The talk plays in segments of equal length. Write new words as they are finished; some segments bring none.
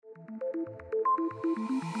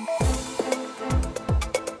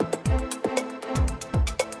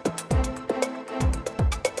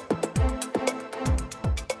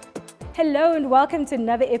Hello and welcome to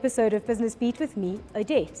another episode of Business Beat with me,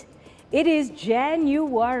 Odette. It is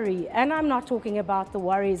January and I'm not talking about the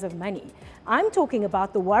worries of money. I'm talking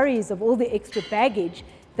about the worries of all the extra baggage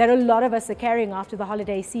that a lot of us are carrying after the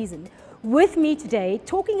holiday season. With me today,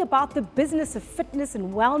 talking about the business of fitness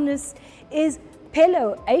and wellness, is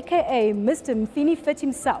Phelo, aka Mr. MfiniFit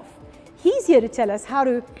himself. He's here to tell us how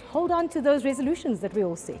to hold on to those resolutions that we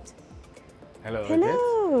all set. Hello,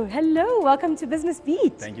 Hello, Odette. hello, welcome to Business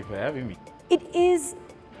Beat. Thank you for having me. It is,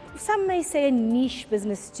 some may say, a niche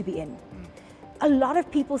business to be in. A lot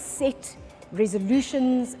of people set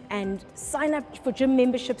resolutions and sign up for gym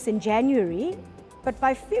memberships in January, but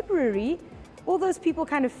by February, all those people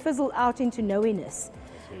kind of fizzle out into nowhereness.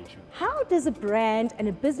 That's very true. How does a brand and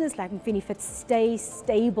a business like MfiniFit stay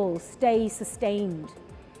stable, stay sustained?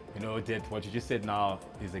 You know, Odette, what you just said now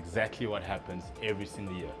is exactly what happens every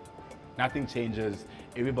single year. Nothing changes.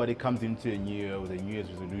 Everybody comes into a new year with a New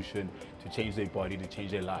Year's resolution to change their body, to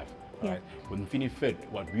change their life. Right? With MfiniFit,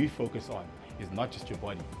 what we focus on is not just your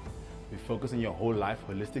body. We focus on your whole life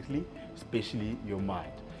holistically, especially your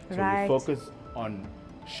mind. So Right. we focus on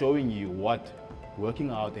showing you what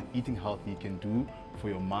working out and eating healthy can do for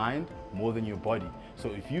your mind more than your body. So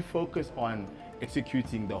if you focus on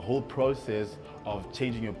executing the whole process of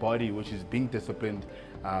changing your body, which is being disciplined,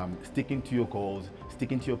 sticking to your goals,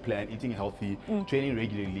 sticking to your plan, eating healthy, training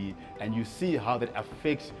regularly, and you see how that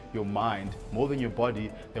affects your mind more than your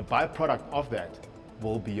body, the byproduct of that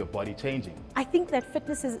will be your body changing. I think that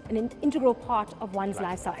fitness is an integral part of one's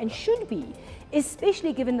lifestyle and should be,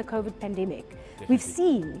 especially given the COVID pandemic. We've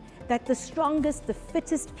seen that the strongest, the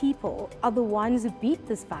fittest people are the ones who beat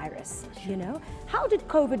this virus, you know? How did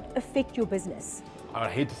COVID affect your business? I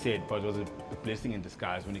hate to say it, but it was a blessing in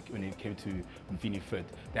disguise when it came to MfiniFit.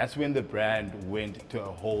 That's when the brand went to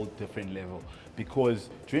a whole different level, because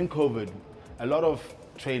during COVID, a lot of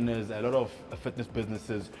trainers, a lot of fitness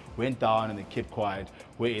businesses went down and they kept quiet,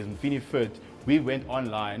 whereas MfiniFit, we went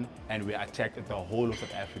online and we attacked the whole of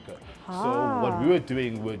South Africa. So what we were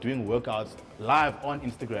doing workouts live on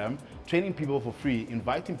Instagram, training people for free,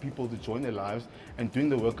 inviting people to join their lives and doing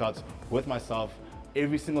the workouts with myself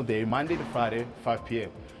every single day, Monday to Friday, 5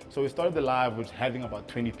 p.m. So we started the live with having about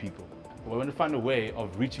 20 people. We wanted to find a way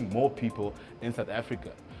of reaching more people in South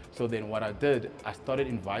Africa. So then what I did, I started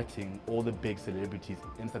inviting all the big celebrities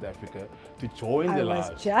in South Africa to join the lives.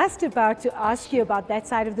 I was just about to ask you about that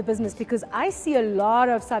side of the business, because I see a lot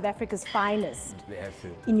of South Africa's finest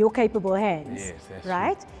in your capable hands. Yes, that's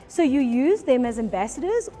right? true. So you use them as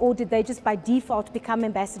ambassadors, or did they just by default become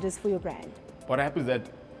ambassadors for your brand? What happens is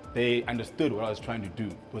that they understood what I was trying to do,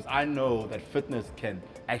 because I know that fitness can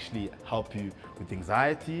actually help you with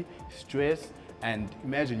anxiety, stress, and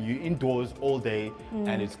imagine you're indoors all day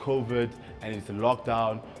and it's COVID and it's a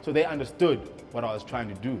lockdown. So they understood what I was trying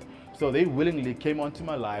to do. So they willingly came onto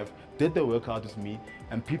my live, did the workout with me,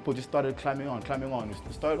 and people just started climbing on.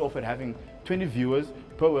 We started off at having 20 viewers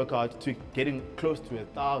per workout to getting close to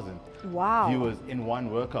 1,000 viewers in one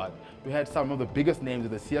workout. We had some of the biggest names,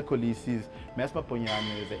 the Sia Colisis, Mesma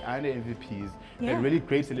Ponyanes, the Iron MVPs, and really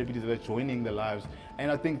great celebrities that were joining the lives. And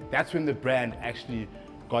I think that's when the brand actually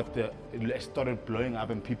started blowing up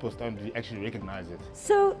and people started to actually recognize it.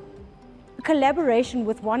 So, collaboration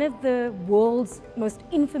with one of the world's most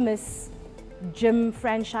infamous gym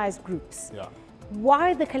franchise groups. Yeah.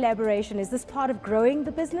 Why the collaboration? Is this part of growing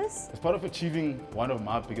the business? It's part of achieving one of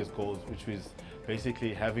my biggest goals, which was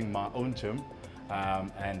basically having my own gym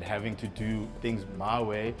and having to do things my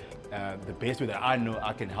way, the best way that I know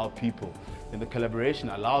I can help people. And the collaboration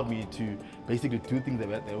allowed me to basically do things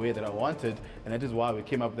the way that I wanted, and that is why we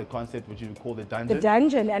came up with the concept which you call the dungeon. The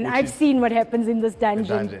dungeon, and I've seen what happens in this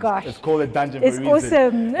dungeon. Gosh, it's called a dungeon it's for a reason.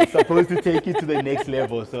 Awesome. It's supposed to take you to the next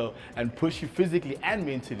level, and push you physically and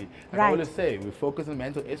mentally. Like I always say, we focus on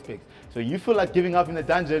mental aspects. So you feel like giving up in the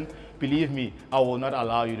dungeon, believe me, I will not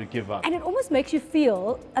allow you to give up. And it almost makes you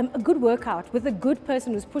feel a good workout with a good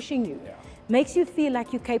person who's pushing you. Makes you feel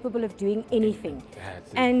like you're capable of doing anything.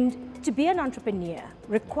 And to be an entrepreneur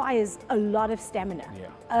requires a lot of stamina.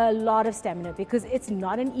 A lot of stamina, because it's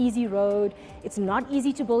not an easy road. It's not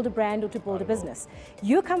easy to build a brand or to build a business.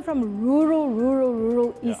 You come from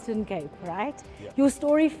rural Eastern Cape, right? Your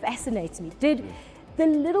story fascinates me. Did the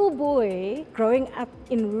little boy growing up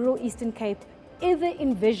in rural Eastern Cape ever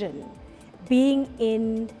envision being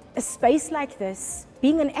in a space like this,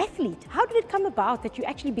 being an athlete? How did it come about that you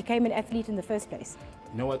actually became an athlete in the first place?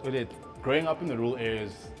 You know what, Odette? Growing up in the rural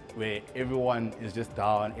areas, where everyone is just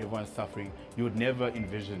down, everyone's suffering, you would never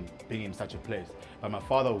envision being in such a place. But my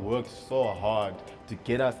father worked so hard to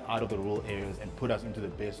get us out of the rural areas and put us into the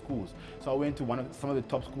best schools. So I went to some of the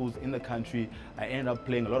top schools in the country. I ended up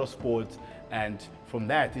playing a lot of sports, and from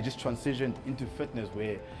that it just transitioned into fitness,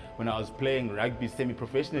 where when I was playing rugby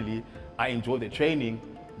semi-professionally, I enjoyed the training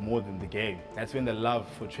more than the game. That's when the love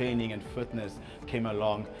for training and fitness came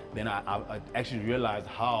along. Then I actually realized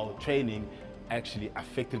how training actually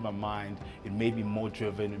affected my mind. It made me more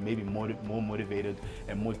driven, it made me more motivated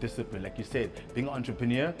and more disciplined. Like you said, being an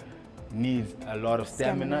entrepreneur needs a lot of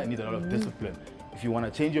stamina, it needs a lot of discipline. If you want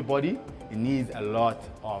to change your body, it needs a lot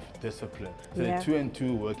of discipline. So the two and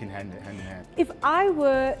two working hand in hand. If I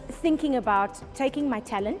were thinking about taking my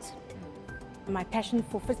talent, my passion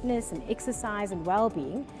for fitness and exercise and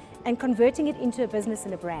well-being, and converting it into a business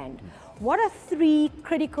and a brand, what are 3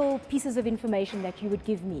 critical pieces of information that you would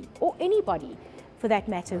give me, or anybody for that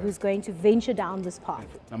matter, who's going to venture down this path?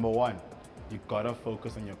 Number 1, you gotta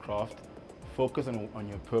focus on your craft, focus on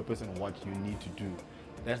your purpose and what you need to do.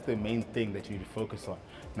 That's the main thing that you need to focus on.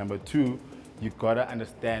 Number 2, you gotta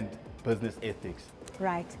understand business ethics.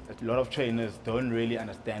 Right. A lot of trainers don't really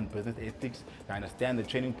understand business ethics. They understand the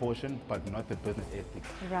training portion, but not the business ethics.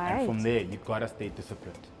 Right. And from there, you gotta stay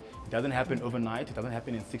disciplined. It doesn't happen overnight. It doesn't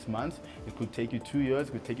happen in 6 months. It could take you 2 years.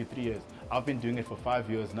 It could take you 3 years. I've been doing it for 5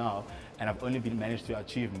 years now, and I've only managed to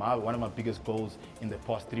achieve one of my biggest goals in the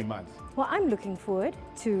past 3 months. Well, I'm looking forward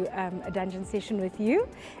to a dungeon session with you,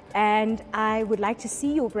 and I would like to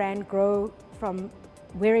see your brand grow from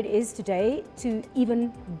where it is today to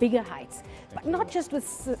even bigger heights. But not just with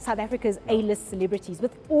South Africa's A-list celebrities,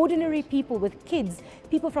 with ordinary people, with kids,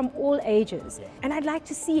 people from all ages. And I'd like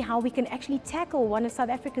to see how we can actually tackle one of South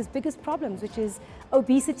Africa's biggest problems, which is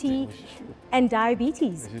obesity and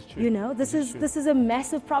diabetes. This is true. You know, this is a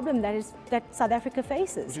massive problem that South Africa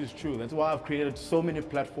faces. Which is true. That's why I've created so many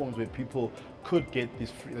platforms where people could get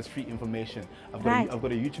this free information. I've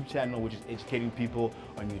got a YouTube channel which is educating people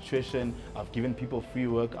on nutrition. I've given people free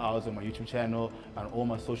workouts on my YouTube channel, on all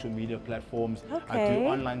my social media platforms. I do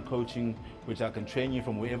online coaching, which I can train you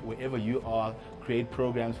from wherever you are, create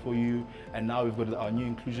programs for you. And now we've got our new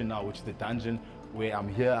inclusion now, which is the dungeon, where I'm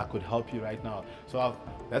here, I could help you right now. So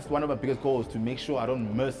that's one of my biggest goals, to make sure I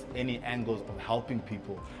don't miss any angles of helping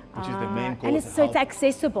people, which is the main goal. And it's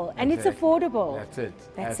accessible and it's affordable. That's it.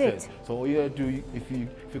 That's it. So all you gotta do, if you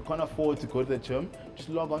can't afford to go to the gym, just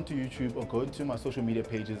log on to YouTube or go to my social media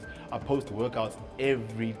pages. I post workouts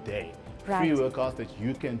every day. Free workouts that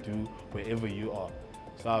you can do wherever you are.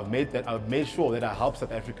 So I've made sure that I help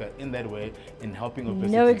South Africa in that way, in helping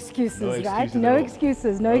obesity. No excuses, right? No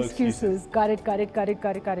excuses. Got it.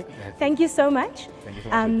 Thank you so much. Thank you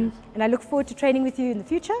so much. And I look forward to training with you in the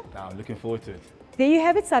future. I'm looking forward to it. There you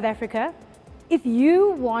have it, South Africa. If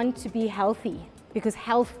you want to be healthy, because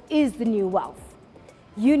health is the new wealth,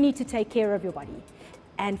 you need to take care of your body.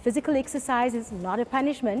 And physical exercise is not a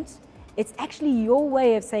punishment. It's actually your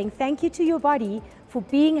way of saying thank you to your body for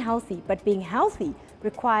being healthy. But being healthy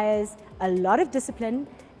requires a lot of discipline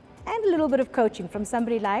and a little bit of coaching from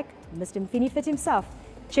somebody like Mr. MfiniFit himself.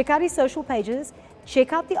 Check out his social pages,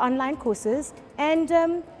 check out the online courses, and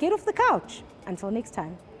get off the couch. Until next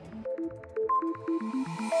time.